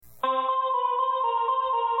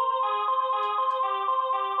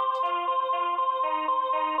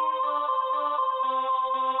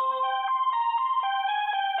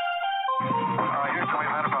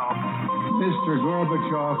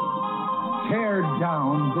Gorbachev, tear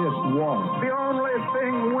down this wall. The only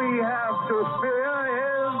thing we have to fear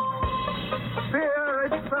is fear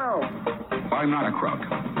itself. I'm not a crook.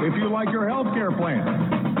 If you like your health care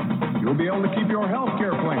plan, you'll be able to keep your health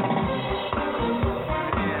care plan.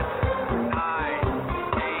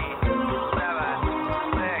 9, 8,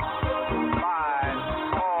 7, 6,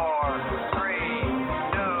 5, 4, 3,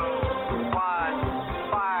 2,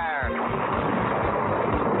 1, fire.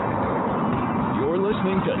 You're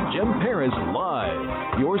listening to Jim Paris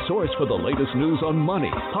Live, your source for the latest news on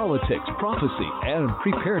money, politics, prophecy, and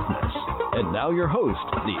preparedness. And now your host,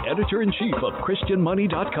 the editor-in-chief of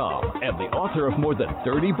ChristianMoney.com and the author of more than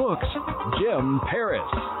 30 books, Jim Paris.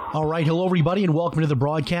 All right. Hello, everybody, and welcome to the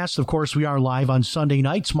broadcast. Of course, we are live on Sunday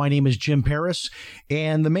nights. My name is Jim Paris,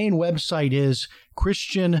 and the main website is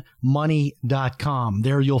ChristianMoney.com.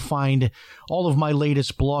 There you'll find all of my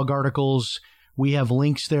latest blog articles. We have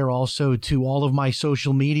links there also to all of my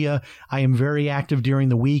social media. I am very active during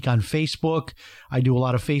the week on Facebook. I do a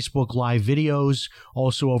lot of Facebook live videos,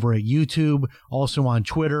 also over at YouTube, also on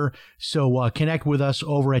Twitter. So connect with us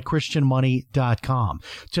over at ChristianMoney.com.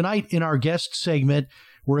 Tonight in our guest segment,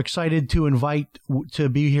 we're excited to invite to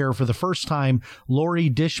be here for the first time, Lori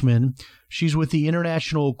Dishman. She's with the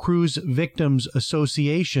International Cruise Victims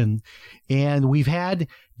Association, and we've had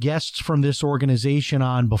guests from this organization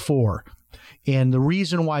on before. And the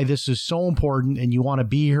reason why this is so important, and you want to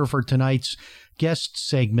be here for tonight's guest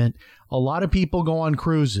segment, a lot of people go on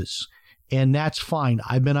cruises, and that's fine.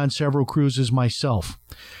 I've been on several cruises myself.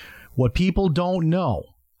 What people don't know,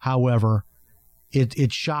 however,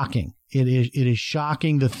 it's shocking. It is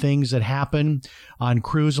shocking, the things that happen on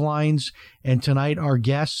cruise lines. And tonight, our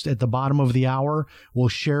guest at the bottom of the hour will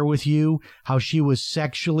share with you how she was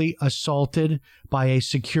sexually assaulted by a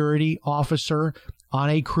security officer on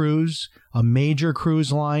a cruise, a major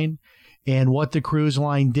cruise line, and what the cruise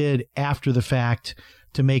line did after the fact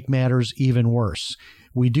to make matters even worse.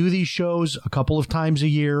 We do these shows a couple of times a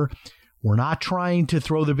year. We're not trying to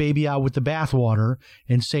throw the baby out with the bathwater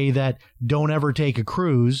and say that don't ever take a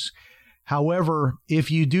cruise. However, if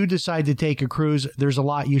you do decide to take a cruise, there's a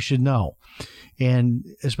lot you should know. And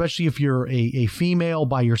especially if you're a female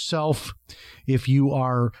by yourself, if you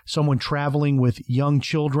are someone traveling with young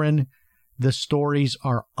children, the stories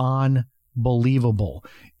are unbelievable.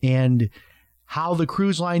 And how the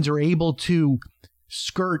cruise lines are able to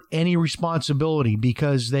skirt any responsibility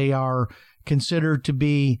because they are considered to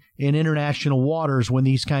be in international waters when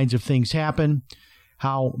these kinds of things happen.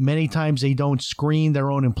 How many times they don't screen their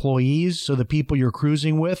own employees, so the people you're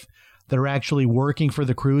cruising with that are actually working for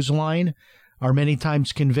the cruise line are many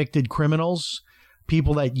times convicted criminals,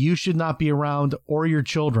 people that you should not be around, or your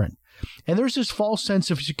children. And there's this false sense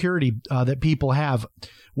of security that people have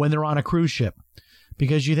when they're on a cruise ship,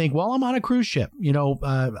 because you think, well, I'm on a cruise ship,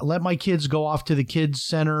 let my kids go off to the kids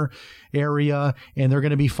center area and they're going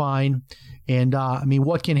to be fine. And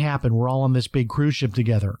what can happen? We're all on this big cruise ship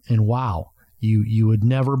together, and wow, you would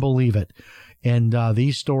never believe it. And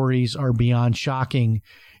these stories are beyond shocking.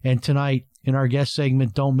 And tonight in our guest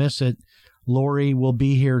segment, don't miss it, Lori will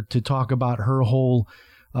be here to talk about her whole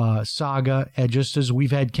saga, just as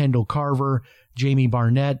we've had Kendall Carver, Jamie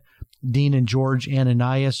Barnett, Dean and George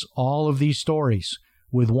Ananias, all of these stories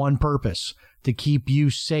with one purpose: to keep you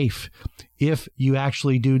safe if you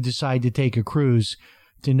actually do decide to take a cruise,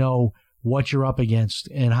 to know what you're up against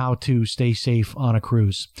and how to stay safe on a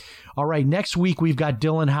cruise. All right, next week we've got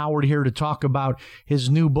Dylan Howard here to talk about his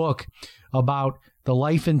new book about the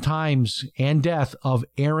life and times and death of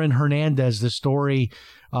Aaron Hernandez. The story,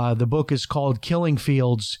 the book is called Killing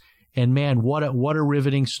Fields, and man, what a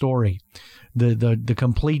riveting story. The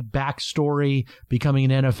complete backstory,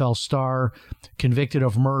 becoming an NFL star, convicted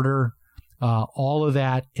of murder, all of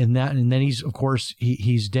that, and then he's, of course,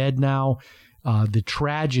 he's dead now. The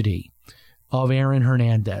tragedy of Aaron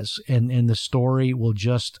Hernandez, and the story will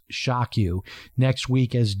just shock you next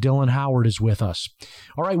week as Dylan Howard is with us.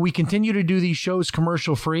 All right, we continue to do these shows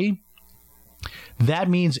commercial free. That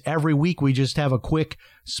means every week we just have a quick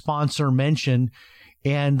sponsor mention,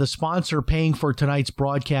 and the sponsor paying for tonight's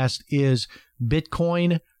broadcast is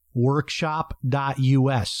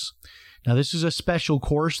BitcoinWorkshop.us. Now, this is a special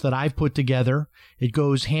course that I've put together. It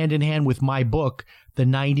goes hand in hand with my book, The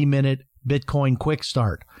 90-Minute Bitcoin Quick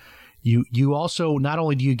Start. You also, not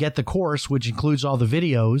only do you get the course, which includes all the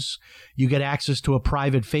videos, you get access to a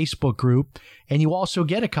private Facebook group, and you also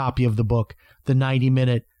get a copy of the book, The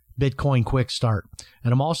 90-Minute Bitcoin Quick Start.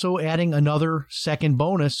 And I'm also adding another second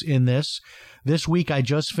bonus in this. This week, I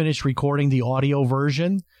just finished recording the audio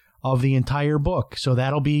version of the entire book. So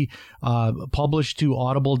that'll be published to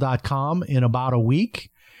audible.com in about a week.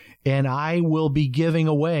 and I will be giving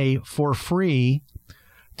away for free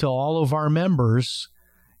to all of our members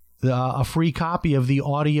a free copy of the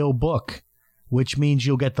audio book, which means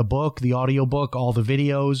you'll get the book, the audio book, all the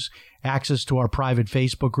videos, access to our private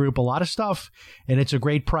Facebook group, a lot of stuff, and it's a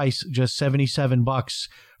great price, just $77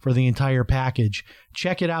 for the entire package.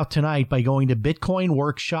 Check it out tonight by going to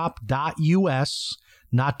bitcoinworkshop.us,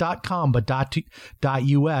 not .com, but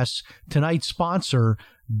 .us. Tonight's sponsor,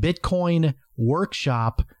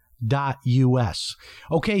 bitcoinworkshop.us.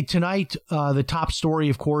 Okay, tonight, the top story,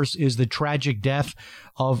 of course, is the tragic death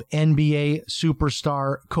of NBA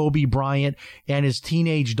superstar Kobe Bryant and his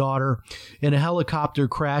teenage daughter in a helicopter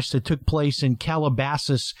crash that took place in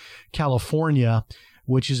Calabasas, California,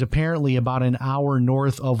 which is apparently about an hour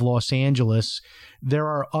north of Los Angeles. There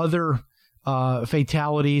are other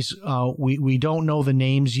fatalities. We don't know the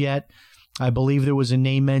names yet. I believe there was a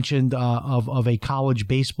name mentioned of a college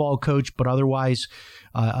baseball coach, but otherwise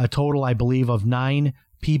a total, I believe, of 9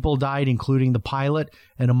 people died, including the pilot,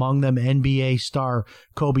 and among them NBA star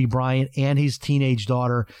Kobe Bryant and his teenage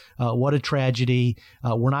daughter. What a tragedy.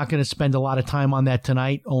 We're not going to spend a lot of time on that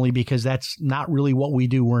tonight, only because that's not really what we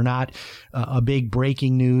do. We're not a big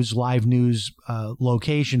breaking news, live news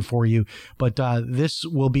location for you. But this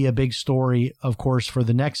will be a big story, of course, for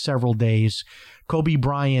the next several days. Kobe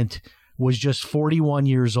Bryant was just 41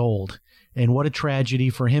 years old, and what a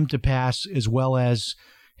tragedy for him to pass, as well as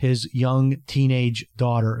his young teenage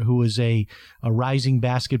daughter, who is a rising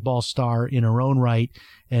basketball star in her own right,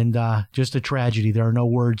 and just a tragedy. There are no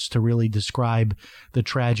words to really describe the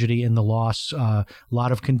tragedy and the loss. A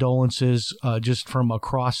lot of condolences just from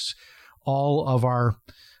across all of our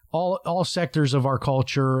all sectors of our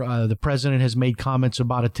culture. The president has made comments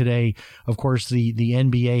about it today. Of course, the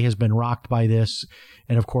NBA has been rocked by this.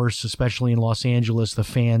 And of course, especially in Los Angeles, the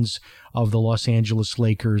fans of the Los Angeles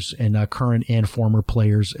Lakers and current and former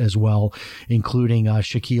players as well, including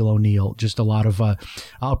Shaquille O'Neal. Just a lot of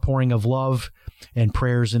outpouring of love and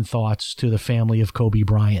prayers and thoughts to the family of Kobe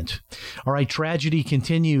Bryant. All right, tragedy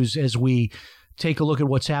continues as we take a look at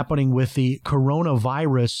what's happening with the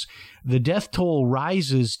coronavirus. The death toll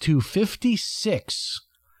rises to 56.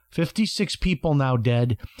 56 people now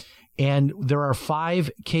dead. And there are 5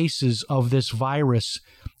 cases of this virus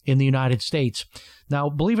in the United States. Now,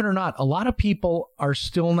 believe it or not, a lot of people are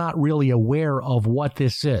still not really aware of what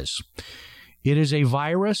this is. It is a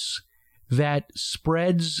virus that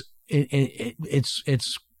spreads.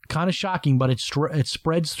 It's kind of shocking, but it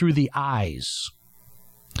spreads through the eyes.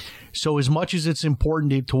 So as much as it's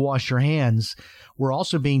important to wash your hands, we're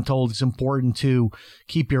also being told it's important to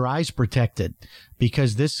keep your eyes protected,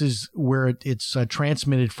 because this is where it's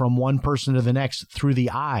transmitted from one person to the next through the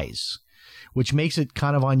eyes, which makes it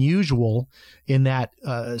kind of unusual in that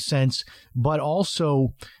sense. But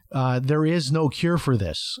also, there is no cure for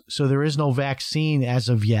this. So there is no vaccine as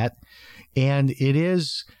of yet, and it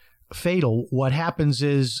is fatal. What happens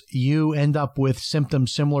is you end up with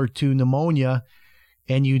symptoms similar to pneumonia,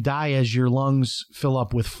 and you die as your lungs fill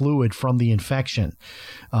up with fluid from the infection.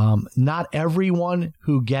 Not everyone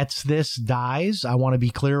who gets this dies. I want to be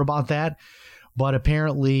clear about that. But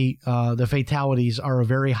apparently, the fatalities are a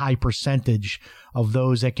very high percentage of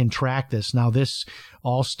those that contract this. Now, this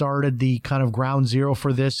all started, the kind of ground zero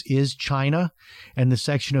for this is China, and the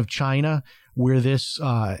section of China where this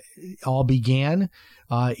all began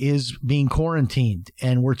is being quarantined.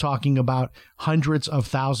 And we're talking about hundreds of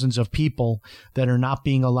thousands of people that are not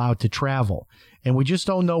being allowed to travel. And we just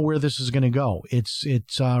don't know where this is going to go. It's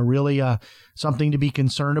really something to be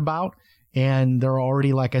concerned about. And there are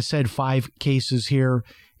already, like I said, 5 cases here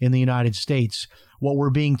in the United States. What we're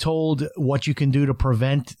being told, what you can do to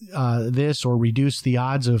prevent this or reduce the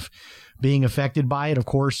odds of being affected by it, of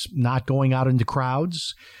course, not going out into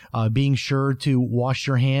crowds, being sure to wash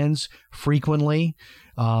your hands frequently,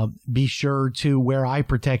 be sure to wear eye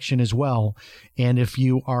protection as well. And if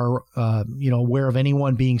you are, aware of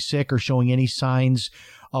anyone being sick or showing any signs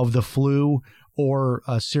of the flu or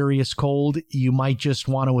a serious cold, you might just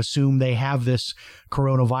want to assume they have this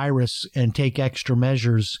coronavirus and take extra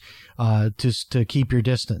measures to keep your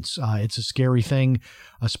distance. It's a scary thing,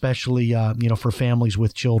 especially for families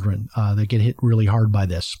with children that get hit really hard by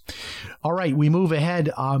this. All right, we move ahead.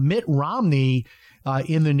 Mitt Romney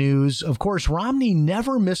in the news. Of course, Romney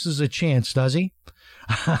never misses a chance, does he?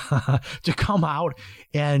 To come out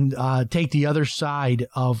and take the other side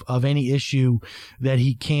of any issue that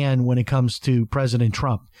he can when it comes to President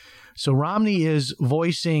Trump. So Romney is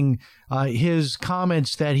voicing his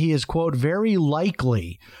comments that he is, quote, very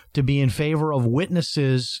likely to be in favor of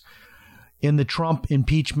witnesses in the Trump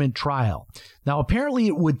impeachment trial. Now, apparently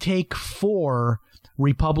it would take 4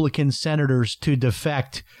 Republican senators to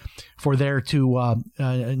defect, for there to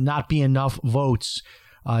not be enough votes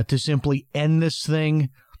to simply end this thing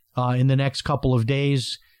in the next couple of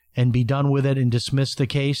days and be done with it and dismiss the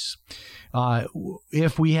case.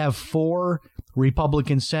 If we have 4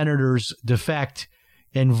 Republican senators defect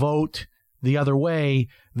and vote the other way,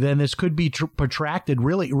 then this could be protracted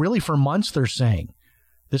really for months, they're saying.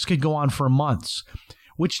 This could go on for months,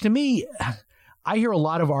 which to me, I hear a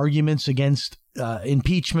lot of arguments against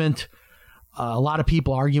impeachment. A lot of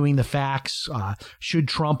people arguing the facts. Should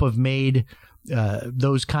Trump have made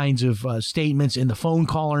those kinds of statements in the phone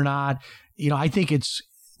call or not? I think it's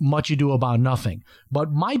much ado about nothing.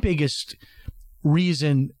 But my biggest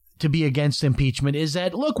reason to be against impeachment is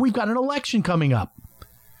that, look, we've got an election coming up.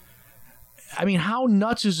 I mean, how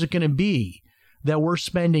nuts is it going to be that we're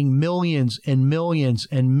spending millions and millions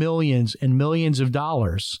and millions and millions of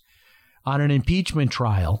dollars on an impeachment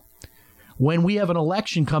trial when we have an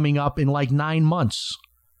election coming up in like 9 months?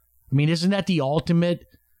 I mean, isn't that the ultimate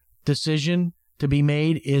decision to be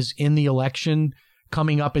made, is in the election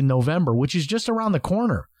coming up in November, which is just around the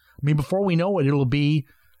corner? I mean, before we know it, it'll be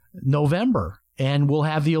November and we'll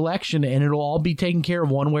have the election and it'll all be taken care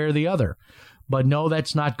of one way or the other. But no,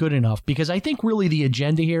 that's not good enough, because I think really the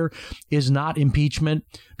agenda here is not impeachment,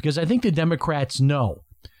 because I think the Democrats know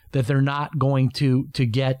that they're not going to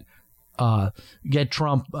get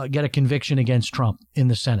Trump, get a conviction against Trump in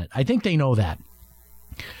the Senate. I think they know that.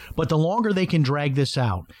 But the longer they can drag this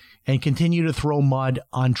out and continue to throw mud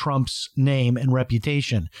on Trump's name and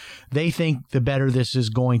reputation, they think the better this is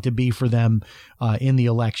going to be for them in the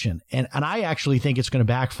election. And I actually think it's going to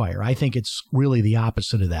backfire. I think it's really the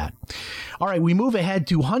opposite of that. All right, we move ahead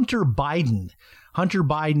to Hunter Biden. Hunter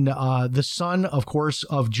Biden, the son, of course,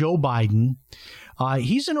 of Joe Biden.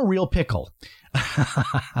 He's in a real pickle.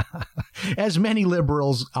 As many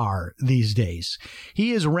liberals are these days.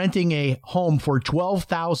 He is renting a home for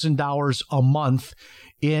 $12,000 a month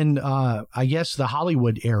in, I guess, the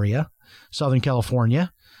Hollywood area, Southern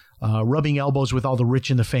California, rubbing elbows with all the rich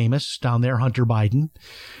and the famous down there, Hunter Biden.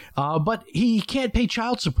 But he can't pay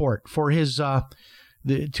child support for his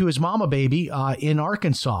to his mama baby in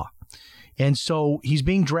Arkansas. And so he's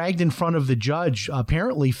being dragged in front of the judge,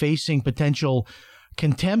 apparently facing potential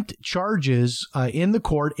contempt charges in the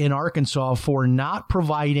court in Arkansas for not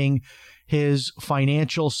providing his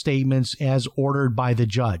financial statements as ordered by the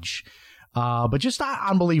judge. But just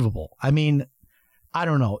unbelievable. I mean, I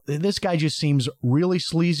don't know. This guy just seems really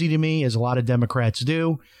sleazy to me, as a lot of Democrats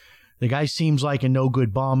do. The guy seems like a no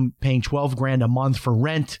good bum, paying $12,000 a month for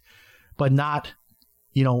rent, but not,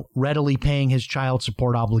 readily paying his child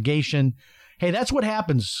support obligation. Hey, that's what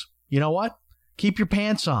happens. You know what? Keep your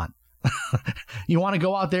pants on. You want to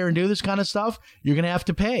go out there and do this kind of stuff? You're going to have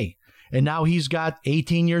to pay. And now he's got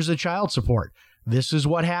 18 years of child support. This is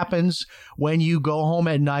what happens when you go home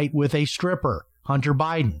at night with a stripper, Hunter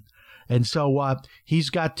Biden. And so he's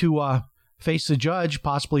got to face the judge,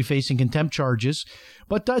 possibly facing contempt charges.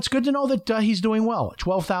 But it's good to know that he's doing well.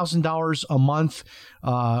 $12,000 a month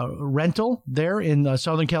rental there in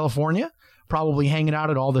Southern California, probably hanging out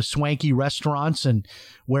at all the swanky restaurants and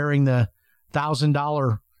wearing the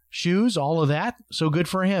 $1,000 shoes, all of that. So good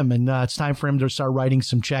for him. And it's time for him to start writing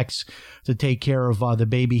some checks to take care of the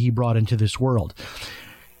baby he brought into this world.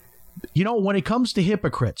 When it comes to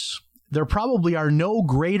hypocrites, there probably are no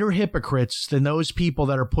greater hypocrites than those people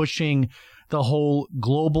that are pushing the whole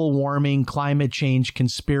global warming, climate change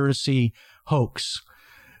conspiracy hoax.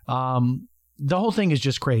 The whole thing is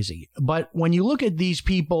just crazy. But when you look at these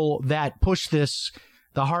people that push this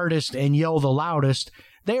the hardest and yell the loudest,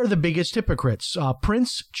 they are the biggest hypocrites.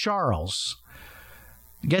 Prince Charles,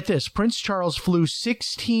 get this, Prince Charles flew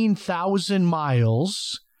 16,000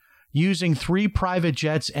 miles using 3 private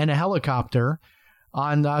jets and a helicopter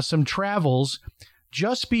on some travels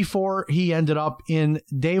just before he ended up in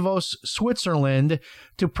Davos, Switzerland,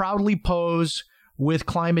 to proudly pose with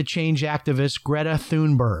climate change activist Greta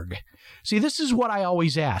Thunberg. See, this is what I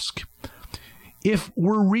always ask. If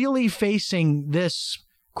we're really facing this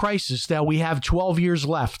crisis that we have 12 years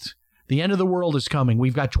left, the end of the world is coming,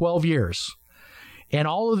 we've got 12 years, and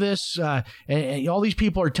all of this, and all these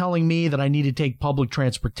people are telling me that I need to take public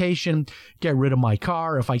transportation, get rid of my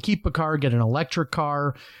car. If I keep a car, get an electric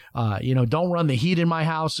car, don't run the heat in my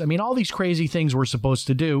house. I mean, all these crazy things we're supposed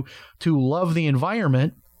to do to love the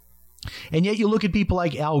environment. And yet you look at people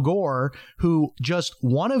like Al Gore, who just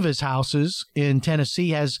one of his houses in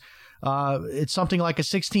Tennessee has, it's something like a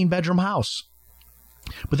 16-bedroom house.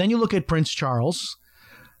 But then you look at Prince Charles,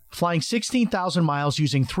 flying 16,000 miles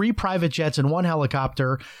using 3 private jets and 1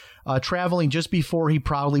 helicopter traveling just before he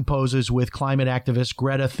proudly poses with climate activist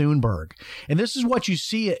Greta Thunberg. And this is what you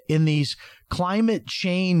see in these climate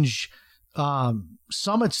change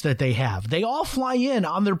summits that they have. They all fly in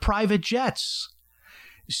on their private jets.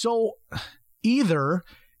 So either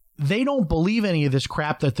they don't believe any of this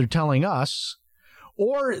crap that they're telling us,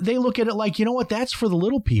 or they look at it like, you know what, that's for the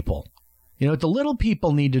little people. You know, the little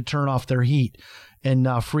people need to turn off their heat and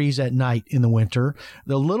freeze at night in the winter.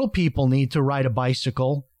 The little people need to ride a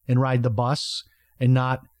bicycle and ride the bus and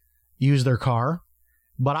not use their car.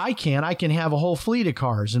 But I can have a whole fleet of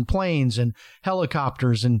cars and planes and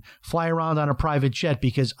helicopters and fly around on a private jet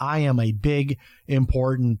because I am a big,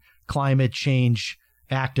 important climate change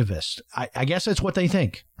activist. I guess that's what they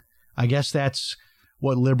think. I guess that's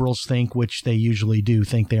what liberals think, which they usually do,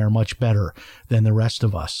 think they are much better than the rest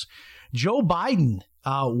of us. Joe Biden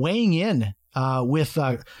weighing in with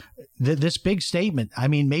this big statement. I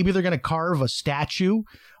mean, maybe they're going to carve a statue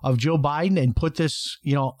of Joe Biden and put this,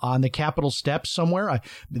 on the Capitol steps somewhere.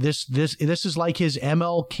 This is like his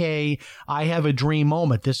MLK I have a dream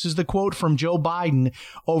moment. This is the quote from Joe Biden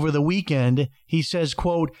over the weekend. He says,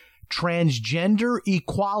 quote, "Transgender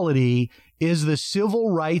equality is the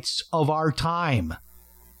civil rights of our time."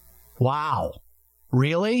 Wow.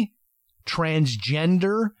 Really?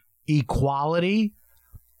 Transgender equality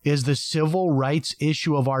is the civil rights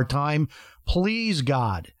issue of our time? Please,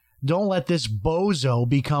 God, don't let this bozo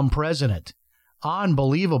become president.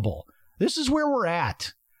 Unbelievable. This is where we're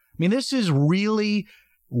at. I mean, this is really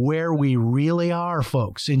where we really are,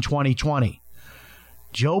 folks, in 2020.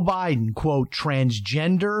 Joe Biden, quote,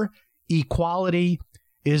 "Transgender equality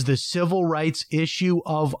is the civil rights issue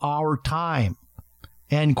of our time,"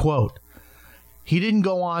 end quote. He didn't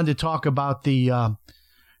go on to talk about the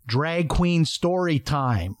drag queen story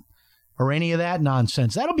time or any of that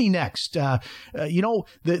nonsense. That'll be next.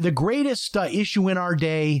 The greatest issue in our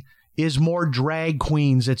day is more drag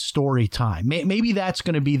queens at story time. Maybe that's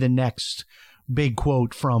going to be the next big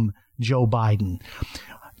quote from Joe Biden.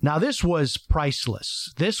 Now, this was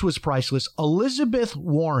priceless. Elizabeth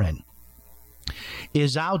Warren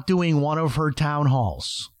is out doing one of her town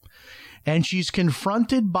halls, and she's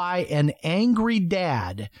confronted by an angry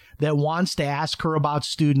dad that wants to ask her about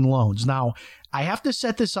student loans. Now, I have to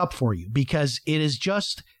set this up for you because it is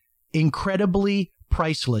just incredibly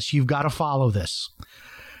priceless. You've got to follow this.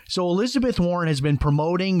 So Elizabeth Warren has been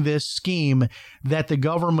promoting this scheme that the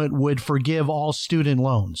government would forgive all student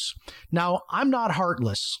loans. Now, I'm not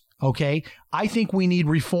heartless. Okay, I think we need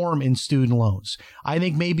reform in student loans. I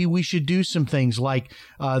think maybe we should do some things like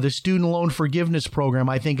the student loan forgiveness program,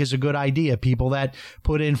 I think, is a good idea. People that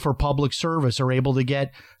put in for public service are able to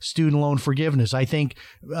get student loan forgiveness. I think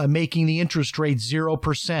making the interest rate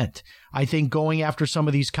 0%. I think going after some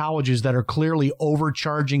of these colleges that are clearly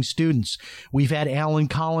overcharging students. We've had Alan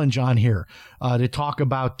Collins on here to talk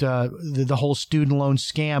about the whole student loan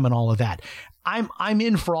scam and all of that. I'm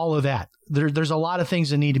in for all of that. There's a lot of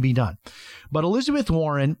things that need to be done. But Elizabeth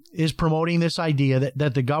Warren is promoting this idea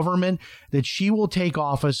that the government, that she will take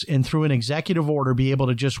office and through an executive order be able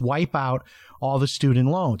to just wipe out all the student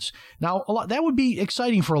loans. Now, that would be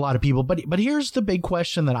exciting for a lot of people. But here's the big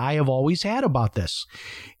question that I have always had about this.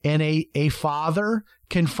 And a father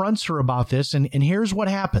confronts her about this. And here's what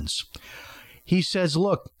happens. He says,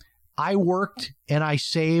 look, I worked and I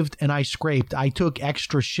saved and I scraped. I took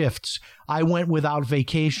extra shifts. I went without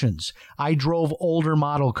vacations. I drove older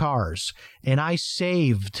model cars and I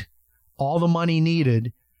saved all the money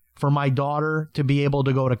needed for my daughter to be able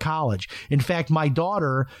to go to college. In fact, my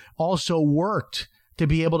daughter also worked to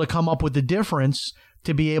be able to come up with the difference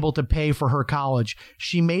to be able to pay for her college.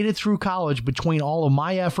 She made it through college between all of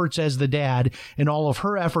my efforts as the dad and all of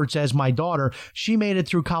her efforts as my daughter. She made it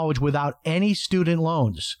through college without any student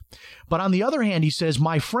loans. But on the other hand, he says,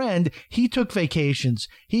 my friend, he took vacations.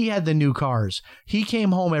 He had the new cars. He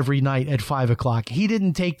came home every night at 5 o'clock. He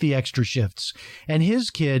didn't take the extra shifts. And his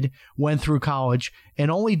kid went through college and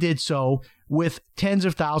only did so with tens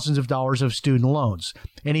of thousands of dollars of student loans.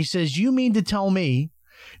 And he says, you mean to tell me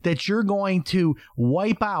that you're going to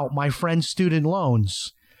wipe out my friend's student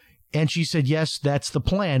loans? And she said, yes, that's the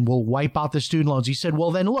plan. We'll wipe out the student loans. He said,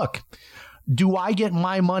 well, then look, do I get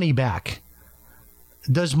my money back?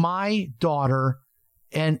 Does my daughter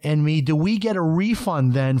and me, do we get a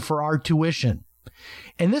refund then for our tuition?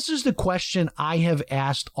 And this is the question I have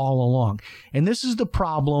asked all along. And this is the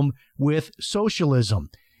problem with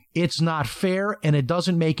socialism. It's not fair, and it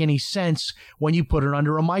doesn't make any sense when you put it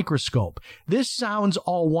under a microscope. This sounds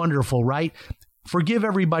all wonderful, right? Forgive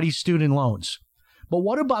everybody's student loans. But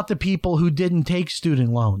what about the people who didn't take student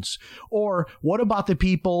loans? Or what about the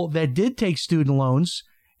people that did take student loans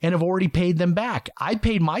and have already paid them back. I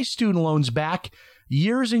paid my student loans back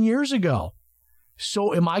years and years ago.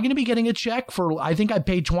 So am I going to be getting a check for, I think I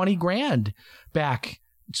paid 20 grand back.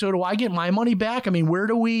 So do I get my money back? I mean,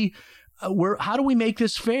 how do we make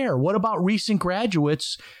this fair? What about recent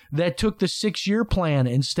graduates that took the 6-year plan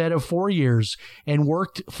instead of 4 years and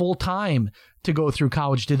worked full time to go through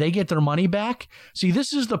college? Did they get their money back? See,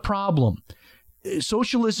 this is the problem.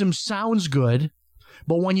 Socialism sounds good,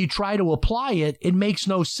 but when you try to apply it, it makes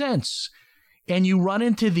no sense. And you run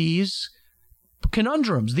into these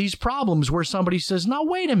conundrums, these problems where somebody says, now,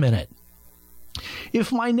 wait a minute.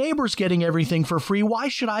 If my neighbor's getting everything for free, why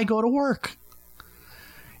should I go to work?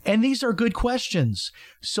 And these are good questions.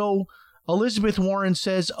 So Elizabeth Warren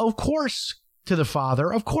says, of course, to the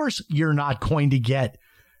father, of course, you're not going to get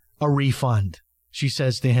a refund, she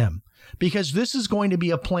says to him, because this is going to be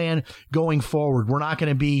a plan going forward. We're not going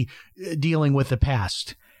to be dealing with the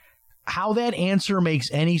past. How that answer makes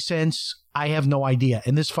any sense, I have no idea.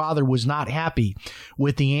 And this father was not happy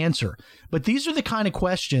with the answer. But these are the kind of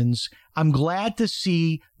questions I'm glad to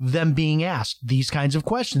see them being asked, these kinds of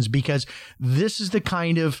questions, because this is the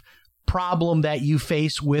kind of problem that you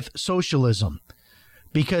face with socialism.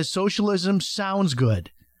 Because socialism sounds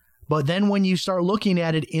good. But then when you start looking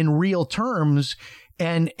at it in real terms,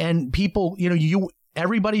 and people,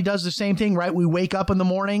 everybody does the same thing, right? We wake up in the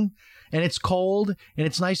morning and it's cold and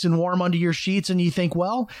it's nice and warm under your sheets, and you think,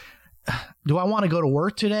 well, do I want to go to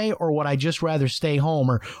work today, or would I just rather stay home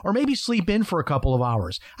or maybe sleep in for a couple of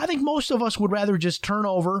hours? I think most of us would rather just turn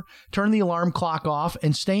the alarm clock off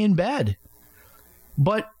and stay in bed.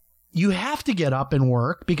 But you have to get up and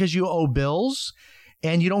work because you owe bills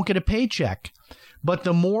and you don't get a paycheck. But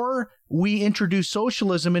the more we introduce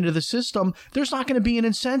socialism into the system, there's not going to be an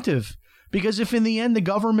incentive. Because if in the end the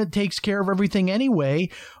government takes care of everything anyway,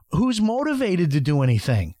 who's motivated to do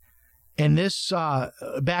anything? And this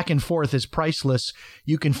back and forth is priceless.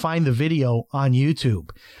 You can find the video on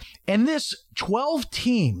YouTube. And this 12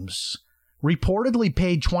 teams reportedly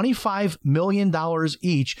paid $25 million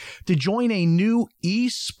each to join a new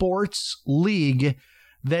esports league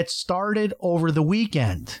that started over the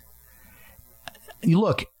weekend.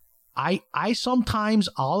 Look, I sometimes,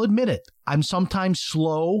 I'll admit it, I'm sometimes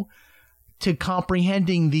slow to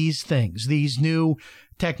comprehending these things, these new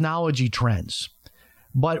technology trends.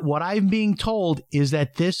 But what I'm being told is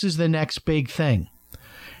that this is the next big thing,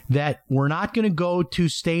 that we're not going to go to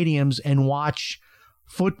stadiums and watch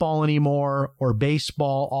football anymore or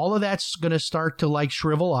baseball. All of that's going to start to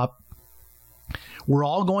shrivel up. We're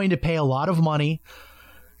all going to pay a lot of money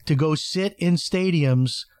to go sit in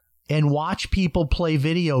stadiums and watch people play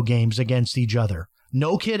video games against each other.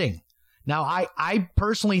 No kidding. Now, I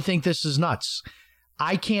personally think this is nuts.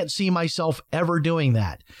 I can't see myself ever doing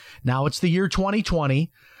that. Now, it's the year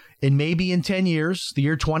 2020, and maybe in 10 years, the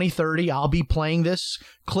year 2030, I'll be playing this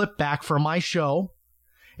clip back for my show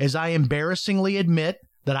as I embarrassingly admit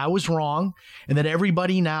that I was wrong and that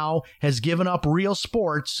everybody now has given up real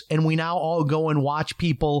sports, and we now all go and watch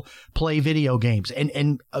people play video games.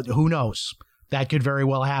 And who knows? That could very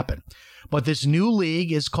well happen. But this new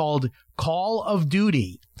league is called Call of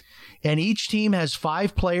Duty, and each team has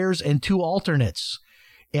 5 players and 2 alternates.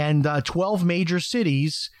 And 12 major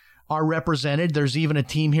cities are represented. There's even a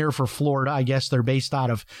team here for Florida. I guess they're based out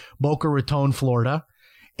of Boca Raton, Florida.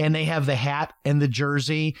 And they have the hat and the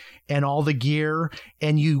jersey and all the gear.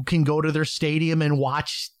 And you can go to their stadium and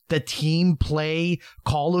watch the team play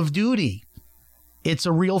Call of Duty. It's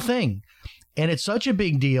a real thing. And it's such a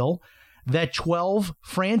big deal that 12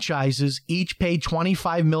 franchises each paid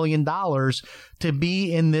 $25 million to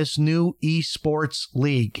be in this new esports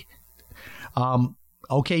league.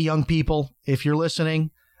 Okay, young people, if you're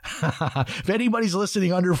listening, if anybody's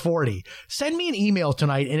listening under 40, send me an email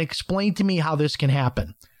tonight and explain to me how this can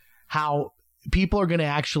happen. How people are going to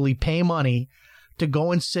actually pay money to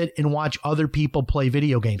go and sit and watch other people play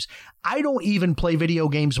video games. I don't even play video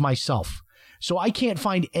games myself, so I can't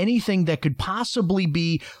find anything that could possibly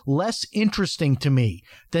be less interesting to me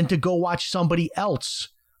than to go watch somebody else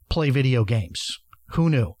play video games. Who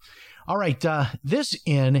knew? All right, this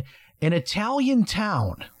in an Italian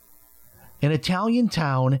town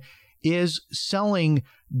is selling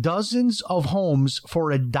dozens of homes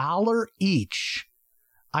for $1 each.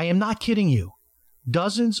 I am not kidding you.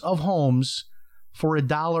 Dozens of homes for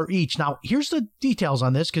 $1 each. Now, here's the details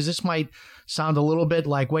on this, because this might sound a little bit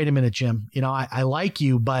like, wait a minute, Jim, I like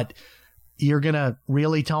you, but you're going to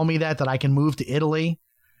really tell me that I can move to Italy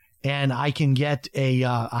and I can get a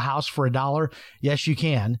house for $1? Yes, you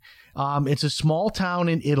can. It's a small town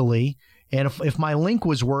in Italy. And if my link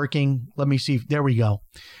was working, let me see. There we go.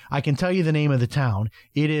 I can tell you the name of the town.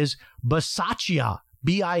 It is Bisaccia.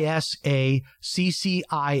 Bisaccia,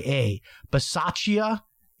 Bisaccia,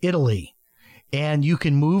 Italy. And you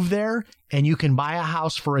can move there and you can buy a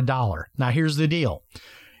house for $1. Now, here's the deal.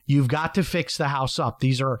 You've got to fix the house up.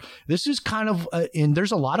 This is kind of, and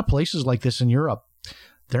there's a lot of places like this in Europe.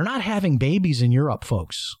 They're not having babies in Europe,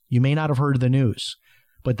 folks. You may not have heard of the news,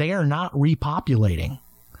 but they are not repopulating.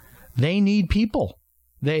 They need people.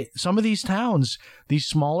 Some of these towns, these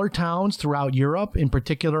smaller towns throughout Europe, in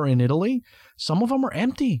particular in Italy, some of them are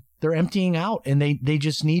empty. They're emptying out, and they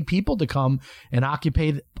just need people to come and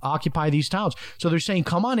occupy these towns. So they're saying,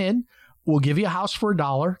 come on in. We'll give you a house for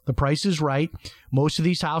 $1. The price is right. Most of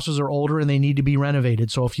these houses are older and they need to be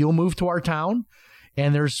renovated. So if you'll move to our town,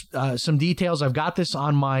 and there's some details. I've got this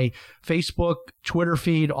on my Facebook, Twitter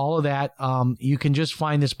feed, all of that. You can just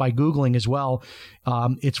find this by Googling as well.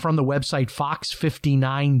 It's from the website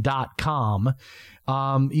fox59.com.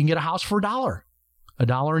 You can get a house for $1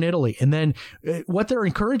 in Italy. And then what they're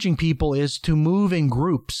encouraging people is to move in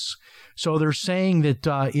groups. So they're saying that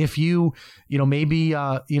if maybe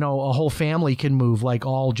a whole family can move, like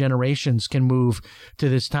all generations can move to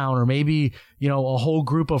this town, or maybe, a whole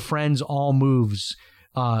group of friends all moves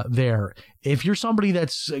there. If you're somebody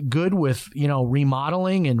that's good with,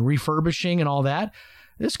 remodeling and refurbishing and all that,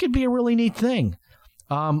 this could be a really neat thing.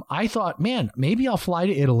 I thought, man, maybe I'll fly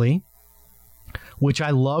to Italy, which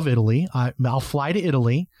I love Italy. I'll fly to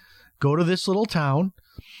Italy, go to this little town,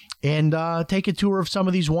 and take a tour of some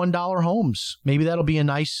of these $1 homes. Maybe that'll be a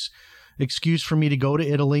nice excuse for me to go to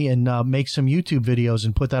Italy and make some YouTube videos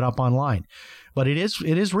and put that up online. But it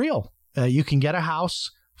is real. You can get a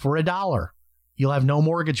house for $1. You'll have no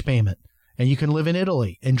mortgage payment, and you can live in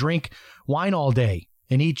Italy and drink wine all day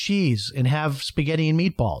and eat cheese and have spaghetti and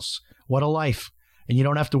meatballs. What a life. And you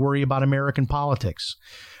don't have to worry about American politics.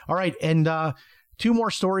 All right, and 2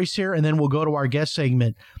 more stories here, and then we'll go to our guest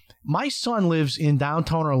segment. My son lives in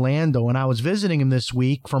downtown Orlando, and I was visiting him this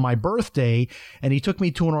week for my birthday, and he took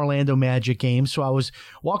me to an Orlando Magic game. So I was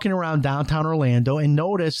walking around downtown Orlando and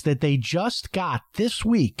noticed that they just got this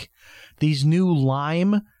week these new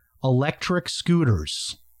Lime electric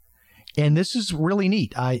scooters. And this is really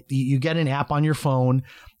neat. You get an app on your phone,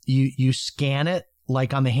 you scan it.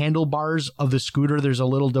 Like on the handlebars of the scooter, there's a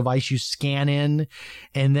little device you scan in,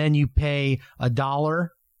 and then you pay $1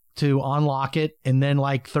 to unlock it, and then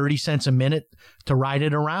like 30 cents a minute to ride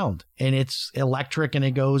it around. And it's electric, and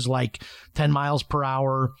it goes like 10 miles per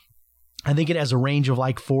hour. I think it has a range of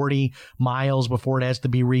like 40 miles before it has to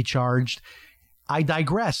be recharged. I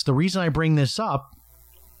digress. The reason I bring this up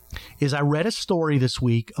is I read a story this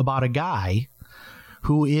week about a guy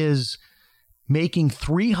who is making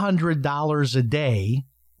 $300 a day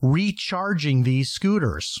recharging these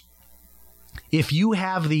scooters. If you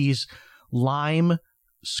have these Lime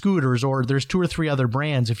scooters, or there's 2 or 3 other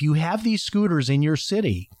brands, if you have these scooters in your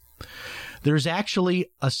city, there's actually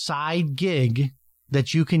a side gig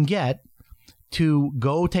that you can get to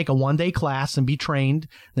go take a 1-day class and be trained.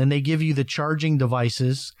 Then they give you the charging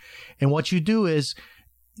devices. And what you do is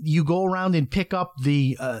you go around and pick up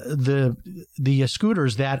the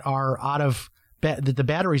scooters that are out of that the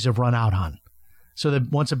batteries have run out on. So that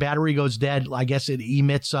once a battery goes dead, I guess it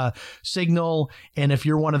emits a signal. And if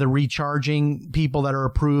you're one of the recharging people that are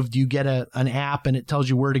approved, you get an app and it tells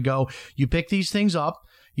you where to go. You pick these things up,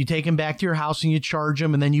 you take them back to your house and you charge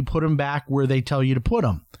them, and then you put them back where they tell you to put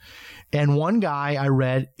them. And one guy I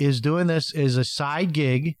read is doing this as a side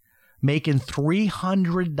gig, making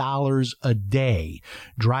 $300 a day,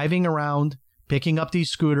 driving around, picking up these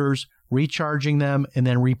scooters, recharging them, and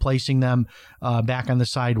then replacing them back on the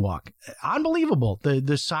sidewalk. Unbelievable,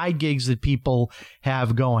 the side gigs that people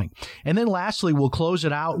have going. And then lastly, we'll close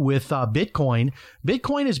it out with Bitcoin.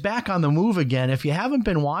 Bitcoin is back on the move again. If you haven't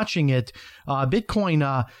been watching it,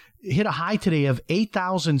 Bitcoin hit a high today of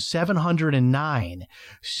 8,709.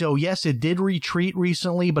 So yes, it did retreat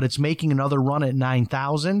recently, but it's making another run at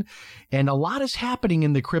 9,000. And a lot is happening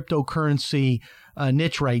in the cryptocurrency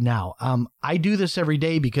niche right now. I do this every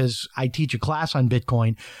day because I teach a class on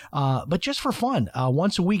Bitcoin, but just for fun,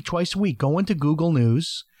 once a week, twice a week, go into Google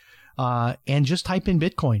News and just type in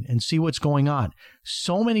Bitcoin and see what's going on.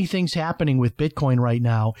 So many things happening with Bitcoin right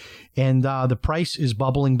now, and the price is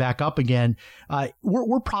bubbling back up again.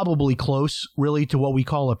 We're probably close, really, to what we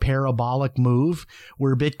call a parabolic move,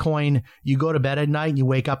 where Bitcoin, you go to bed at night and you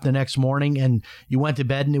wake up the next morning, and you went to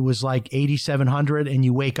bed and it was like 8,700, and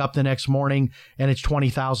you wake up the next morning and it's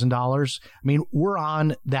 $20,000. I mean, we're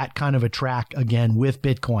on that kind of a track again with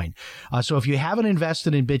Bitcoin. So if you haven't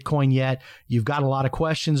invested in Bitcoin yet, you've got a lot of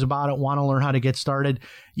questions about it, want to learn how to get started,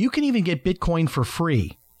 you can even get Bitcoin for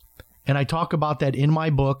free. And I talk about that in my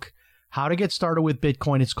book, How to Get Started with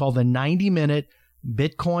Bitcoin. It's called the 90-Minute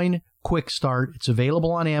Bitcoin Quick Start. It's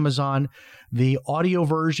available on Amazon. The audio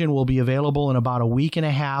version will be available in about a week and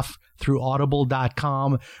a half through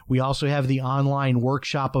audible.com. We also have the online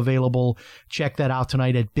workshop available. Check that out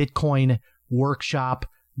tonight at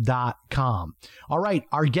bitcoinworkshop.com. All right,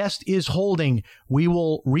 our guest is holding. We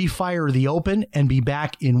will refire the open and be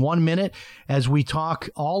back in 1 minute as we talk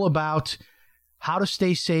all about how to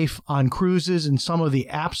stay safe on cruises and some of the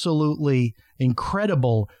absolutely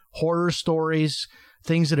incredible horror stories,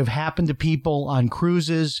 things that have happened to people on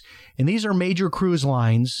cruises. And these are major cruise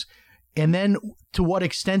lines. And then to what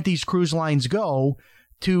extent these cruise lines go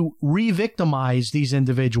to re-victimize these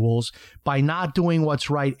individuals by not doing what's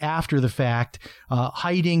right after the fact,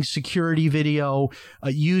 hiding security video,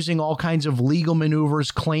 using all kinds of legal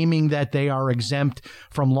maneuvers, claiming that they are exempt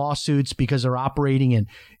from lawsuits because they're operating in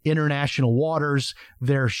international waters.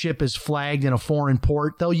 Their ship is flagged in a foreign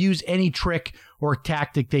port. They'll use any trick or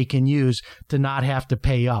tactic they can use to not have to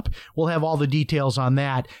pay up. We'll have all the details on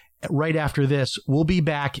that right after this. We'll be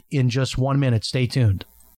back in just 1 minute. Stay tuned.